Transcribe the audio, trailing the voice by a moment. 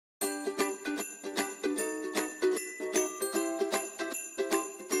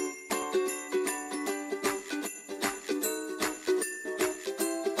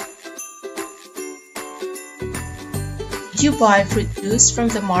Did you buy fruit juice from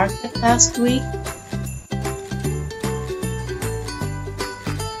the market last week?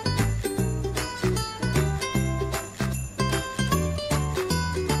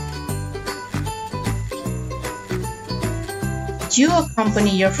 Did you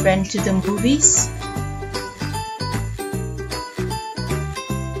accompany your friend to the movies?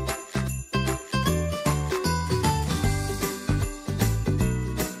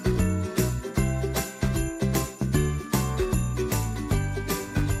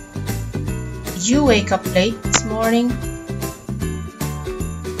 Did you wake up late this morning?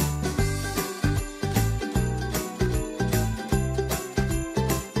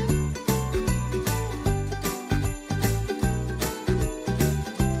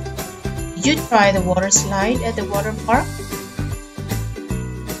 Did you try the water slide at the water park?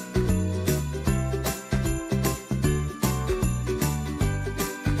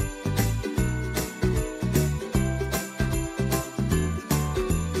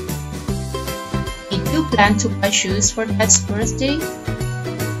 Did you plan to buy shoes for Dad's birthday?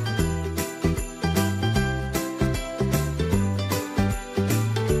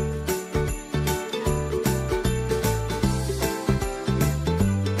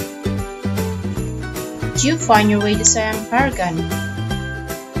 Did you find your way to Siam Paragon?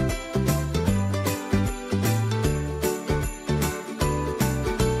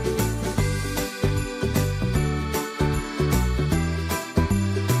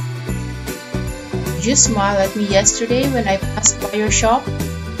 Did you smile at me yesterday when I passed by your shop?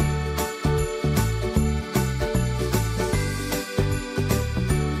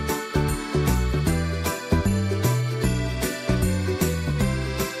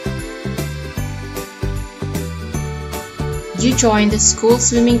 Did you join the school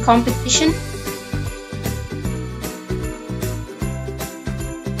swimming competition?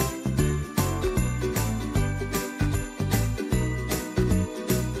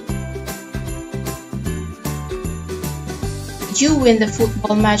 Did you win the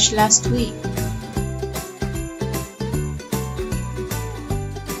football match last week?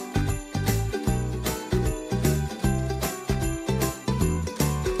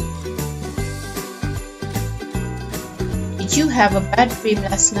 Did you have a bad dream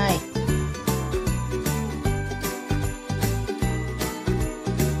last night?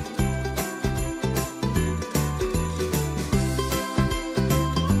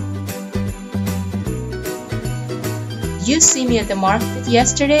 Did you see me at the market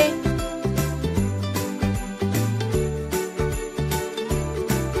yesterday?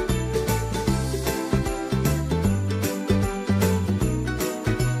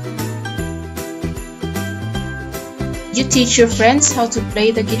 Did you teach your friends how to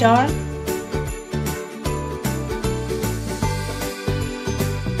play the guitar?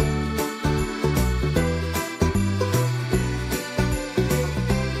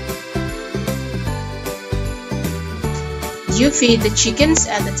 Did you feed the chickens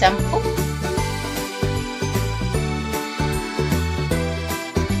at the temple?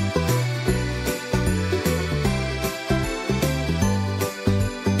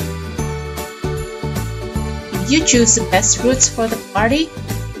 Did you choose the best fruits for the party?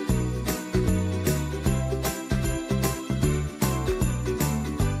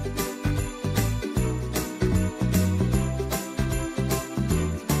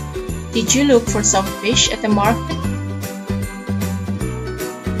 Did you look for some fish at the market?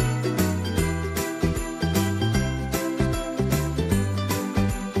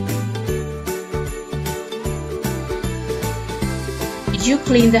 Did you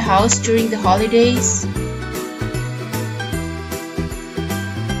clean the house during the holidays?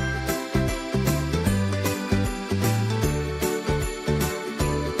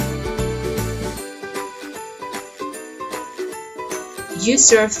 Did you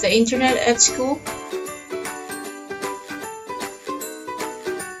surf the internet at school?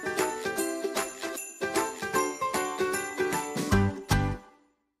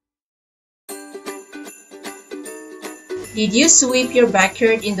 Did you sweep your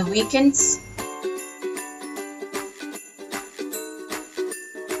backyard in the weekends?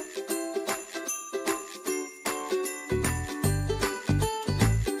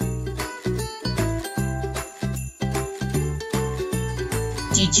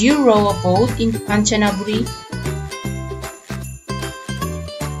 Did you row a boat in Kanchanaburi?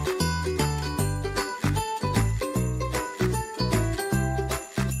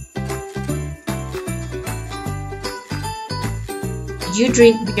 Did you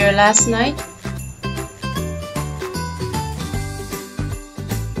drink beer last night?